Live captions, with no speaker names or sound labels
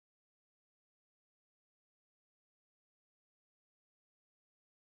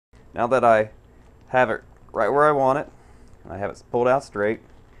Now that I have it right where I want it, and I have it pulled out straight,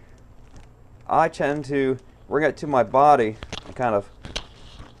 I tend to bring it to my body and kind of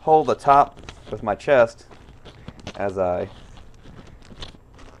hold the top with my chest as I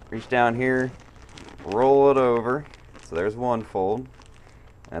reach down here, roll it over, so there's one fold,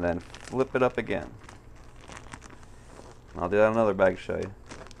 and then flip it up again. I'll do that on another bag to show you.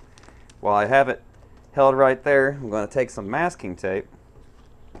 While I have it held right there, I'm going to take some masking tape,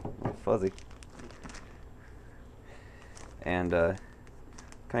 fuzzy, and kind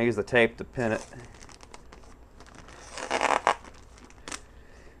of use the tape to pin it.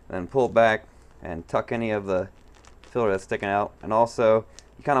 Then pull back and tuck any of the filler that's sticking out. And also,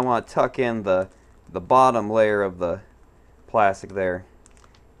 you kind of want to tuck in the bottom layer of the plastic there,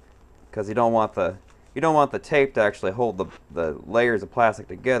 because you don't want the tape to actually hold the layers of plastic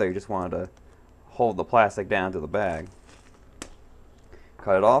together. You just want it to hold the plastic down to the bag.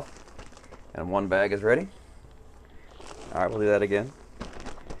 Cut it off, and one bag is ready. Alright, we'll do that again.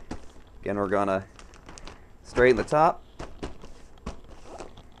 Again, we're gonna straighten the top.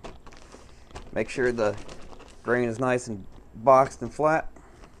 Make sure the grain is nice and boxed and flat.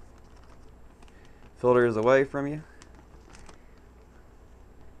 Filter is away from you.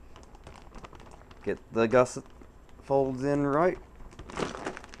 Get the gusset folds in right.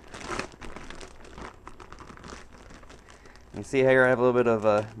 You see here I have a little bit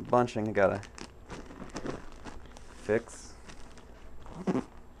of bunching I gotta fix.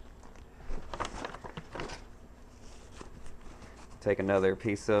 Take another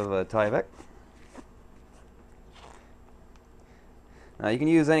piece of Tyvek. Now you can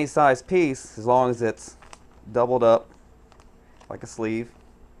use any size piece as long as it's doubled up like a sleeve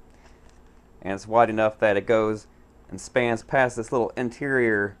and it's wide enough that it goes and spans past this little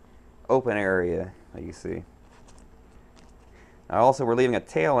interior open area that you see. Now also we're leaving a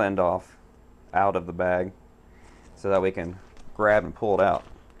tail end off out of the bag so that we can grab and pull it out.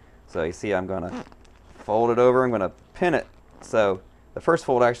 So you see I'm going to fold it over, I'm going to pin it. So the first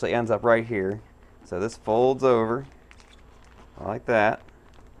fold actually ends up right here. So this folds over like that.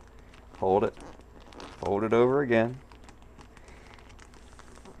 Hold it. Fold it over again.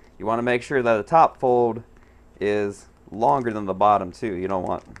 You want to make sure that the top fold is longer than the bottom too. You don't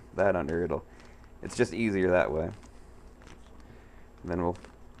want that under. It's just easier that way. And then we'll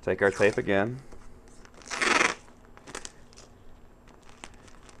take our tape again.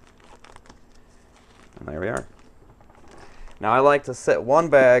 And there we are. Now I like to set one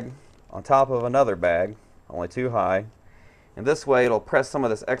bag on top of another bag, only too high. And this way it'll press some of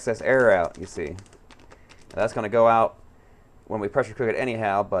this excess air out, you see. And that's going to go out when we pressure cook it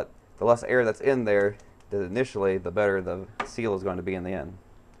anyhow, but the less air that's in there initially, the better the seal is going to be in the end.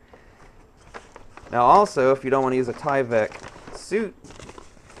 Now also, if you don't want to use a Tyvek suit,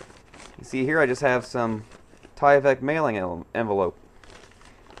 you see here I just have some Tyvek mailing envelope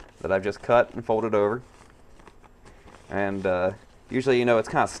that I've just cut and folded over. And usually, you know, it's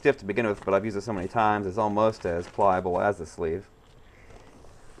kind of stiff to begin with, but I've used it so many times, it's almost as pliable as the sleeve.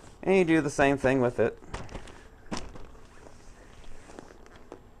 And you do the same thing with it.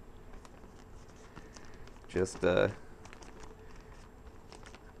 Just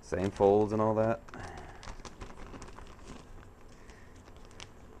same folds and all that.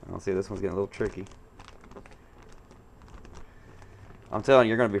 I'll see, this one's getting a little tricky. I'm telling you,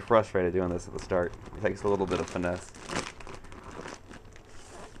 you're going to be frustrated doing this at the start. It takes a little bit of finesse.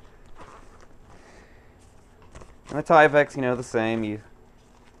 And the Tyvek's, you know, the same.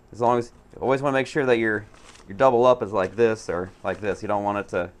 As long as you always want to make sure that your double up is like this or like this. You don't want it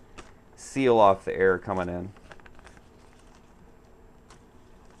to seal off the air coming in.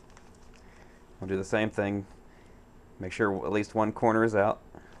 We'll do the same thing. Make sure at least one corner is out.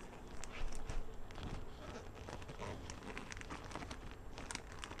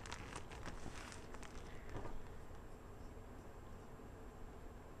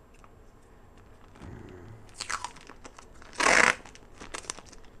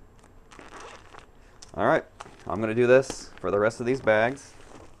 Alright, I'm going to do this for the rest of these bags,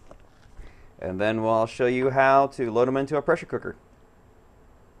 and then I'll show you how to load them into a pressure cooker.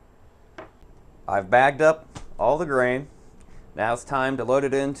 I've bagged up all the grain. Now it's time to load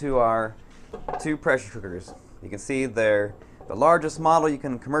it into our two pressure cookers. You can see they're the largest model you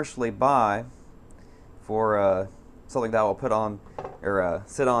can commercially buy for something that will put on or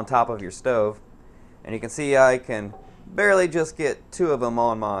sit on top of your stove. And you can see I can barely just get two of them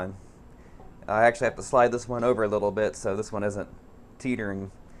on mine. I actually have to slide this one over a little bit so this one isn't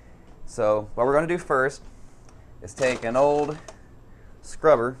teetering. So what we're going to do first is take an old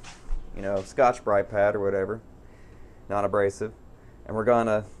scrubber, you know, Scotch-Brite pad or whatever, non-abrasive, and and we're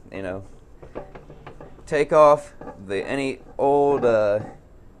gonna, take off any old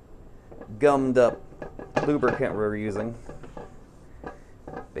gummed up lubricant we're using,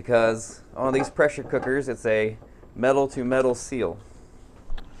 because on these pressure cookers it's a metal to metal seal,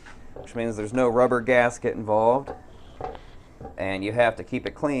 which means there's no rubber gasket involved, and you have to keep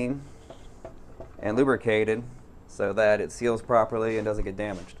it clean and lubricated so that it seals properly and doesn't get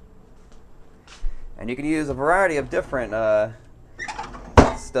damaged. And you can use a variety of different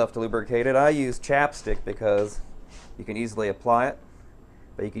stuff to lubricate it. I use chapstick because you can easily apply it,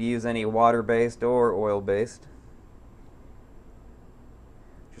 but you can use any water-based or oil-based,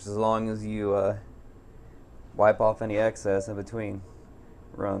 just as long as you wipe off any excess in between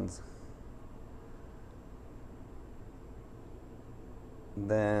runs.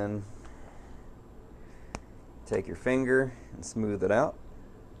 Then take your finger and smooth it out.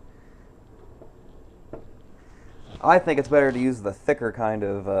 I think it's better to use the thicker kind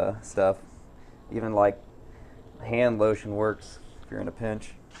of stuff. Even like hand lotion works if you're in a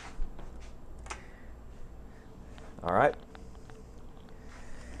pinch. Alright.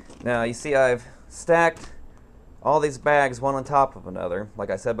 Now you see I've stacked all these bags one on top of another. Like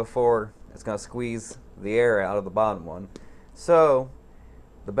I said before, it's going to squeeze the air out of the bottom one. So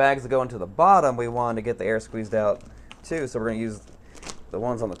the bags that go into the bottom, we want to get the air squeezed out too, so we're going to use the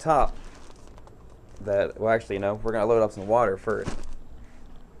ones on the top that, well actually, we're going to load up some water first.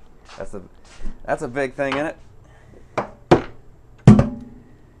 That's a big thing in it.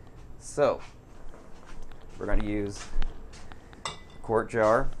 So we're going to use a quart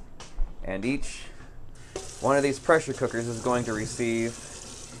jar, and each one of these pressure cookers is going to receive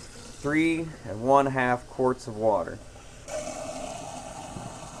 3 1/2 quarts of water.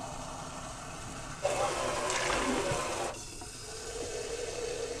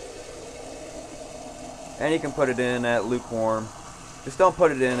 And you can put it in at lukewarm. Just don't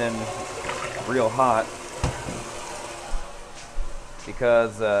put it in real hot,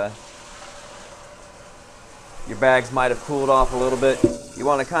 because your bags might have cooled off a little bit. You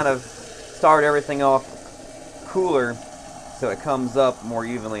want to kind of start everything off cooler so it comes up more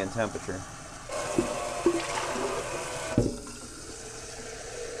evenly in temperature.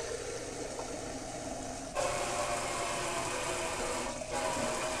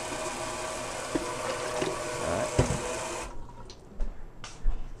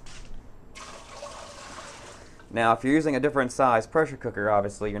 Now, if you're using a different size pressure cooker,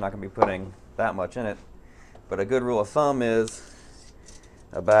 obviously you're not going to be putting that much in it. But a good rule of thumb is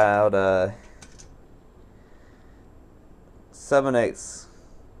about 7/8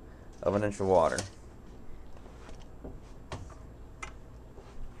 of an inch of water.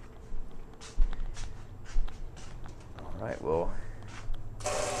 Alright, we'll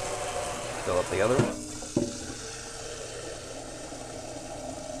fill up the other one.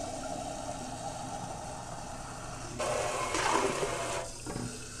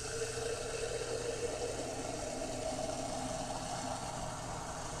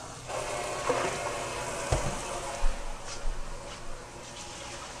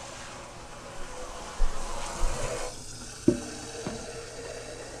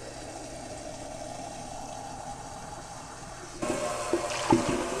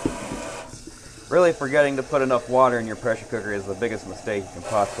 Really, forgetting to put enough water in your pressure cooker is the biggest mistake you can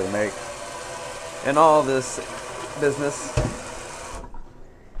possibly make in all this business,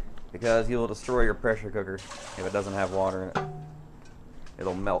 because you will destroy your pressure cooker if it doesn't have water in it.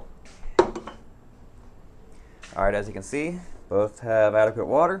 It'll melt. Alright, as you can see, both have adequate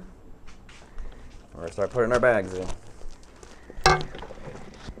water. We're going to start putting our bags in.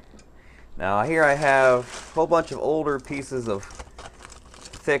 Now here I have a whole bunch of older pieces of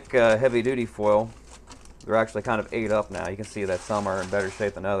thick heavy-duty foil. They're actually kind of ate up now. You can see that some are in better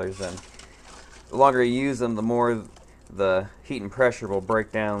shape than others, and the longer you use them, the more the heat and pressure will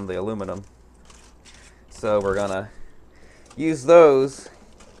break down the aluminum. So we're gonna use those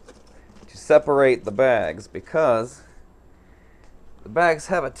to separate the bags, because the bags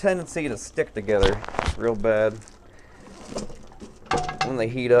have a tendency to stick together real bad when they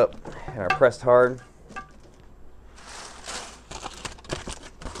heat up and are pressed hard.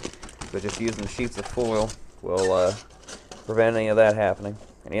 But just using sheets of foil will prevent any of that happening.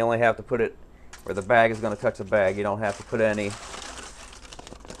 And you only have to put it where the bag is going to touch the bag. You don't have to put any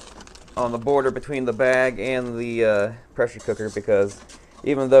on the border between the bag and the pressure cooker, because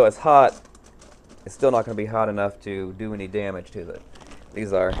even though it's hot, it's still not going to be hot enough to do any damage to it.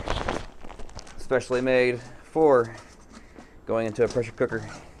 These are specially made for going into a pressure cooker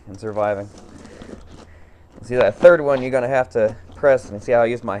and surviving. See, that third one you're going to have to press, and see how I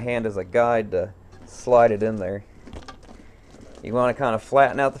use my hand as a guide to slide it in there. You want to kind of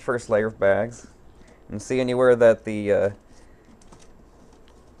flatten out the first layer of bags, and see anywhere that the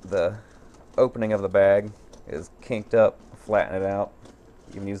opening of the bag is kinked up, flatten it out.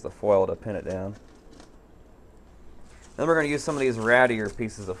 You can use the foil to pin it down. Then we're going to use some of these rattier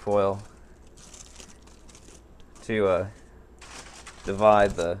pieces of foil to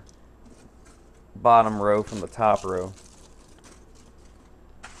divide the bottom row from the top row.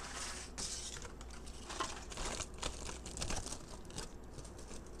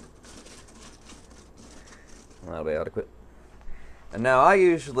 That'll be adequate. And now I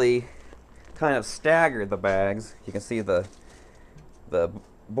usually kind of stagger the bags. You can see the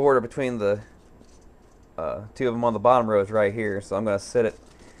border between the two of them on the bottom row is right here, so I'm going to sit it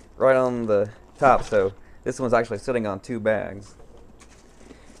right on the top, so this one's actually sitting on two bags.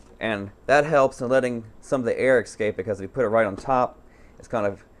 And that helps in letting some of the air escape, because if you put it right on top, it's kind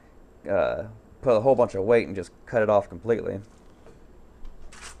of put a whole bunch of weight and just cut it off completely.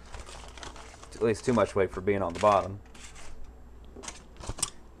 At least too much weight for being on the bottom.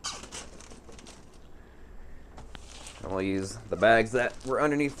 And we'll use the bags that were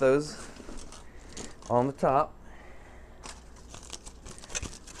underneath those on the top.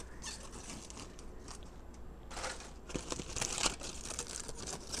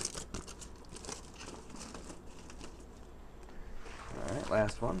 Alright,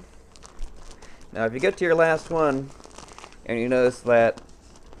 last one. Now if you get to your last one and you notice that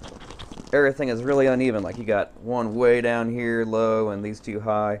everything is really uneven, like you got one way down here low and these two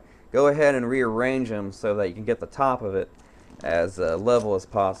high, go ahead and rearrange them so that you can get the top of it as level as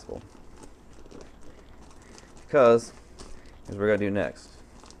possible. Because, as we're going to do next.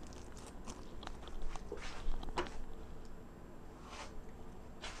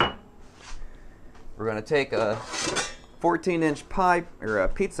 We're going to take a 14-inch pie, or a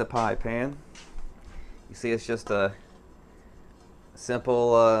pizza pie pan. You see it's just a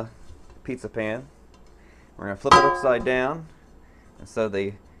simple pizza pan. We're going to flip it upside down, and so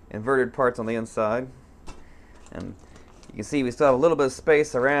the inverted part's on the inside. And you can see we still have a little bit of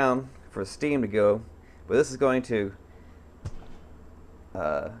space around for steam to go, but this is going to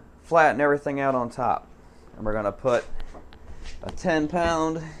flatten everything out on top. And we're going to put a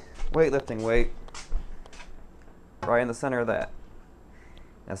 10-pound weightlifting weight right in the center of that.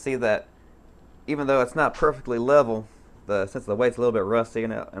 Now see that even though it's not perfectly level, since the weight's a little bit rusty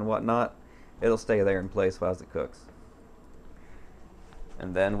and whatnot, it'll stay there in place while it cooks.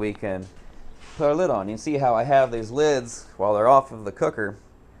 And then we can put our lid on. You can see how I have these lids while they're off of the cooker,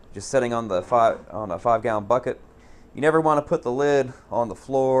 just sitting on a 5-gallon bucket. You never want to put the lid on the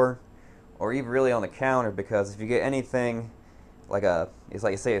floor or even really on the counter, because if you get anything like it's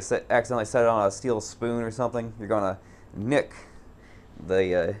like you say, accidentally set it on a steel spoon or something, you're going to nick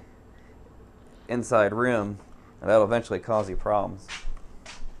the inside rim, and that'll eventually cause you problems.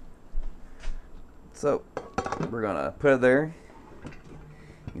 So we're going to put it there.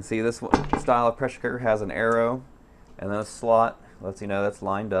 You can see this style of pressure cooker has an arrow and then a slot, lets you know that's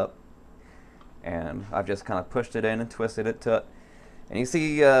lined up. And I've just kind of pushed it in and twisted it to it. And you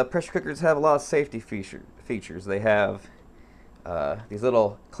see pressure cookers have a lot of safety features. They have these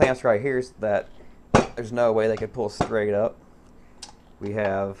little clamps right here that there's no way they could pull straight up. We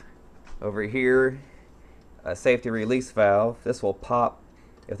have over here a safety release valve. This will pop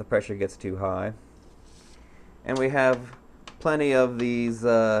if the pressure gets too high. And we have plenty of these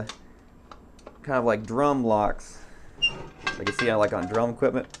kind of like drum locks, like you see like on drum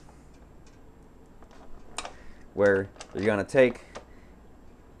equipment, where you're going to take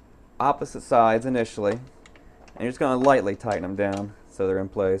opposite sides initially, and you're just going to lightly tighten them down so they're in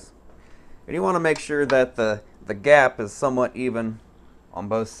place. And you want to make sure that the gap is somewhat even on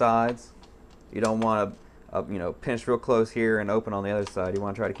both sides. You don't want to pinch real close here and open on the other side. You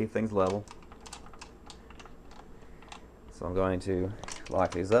want to try to keep things level. So I'm going to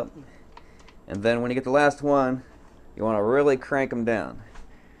lock these up. And then when you get the last one, you want to really crank them down.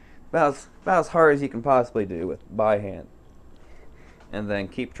 About as hard as you can possibly do by hand. And then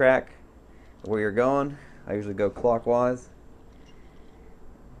keep track of where you're going. I usually go clockwise.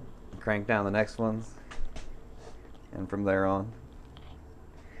 Crank down the next ones. And from there on.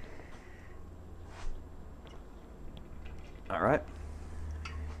 Alright.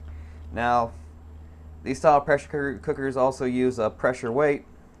 Now, these style pressure cookers also use a pressure weight.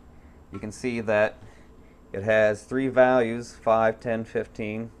 You can see that it has 3 values, 5, 10,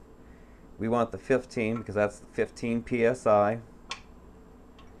 15. We want the 15 because that's 15 psi.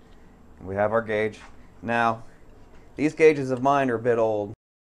 We have our gauge. Now, these gauges of mine are a bit old.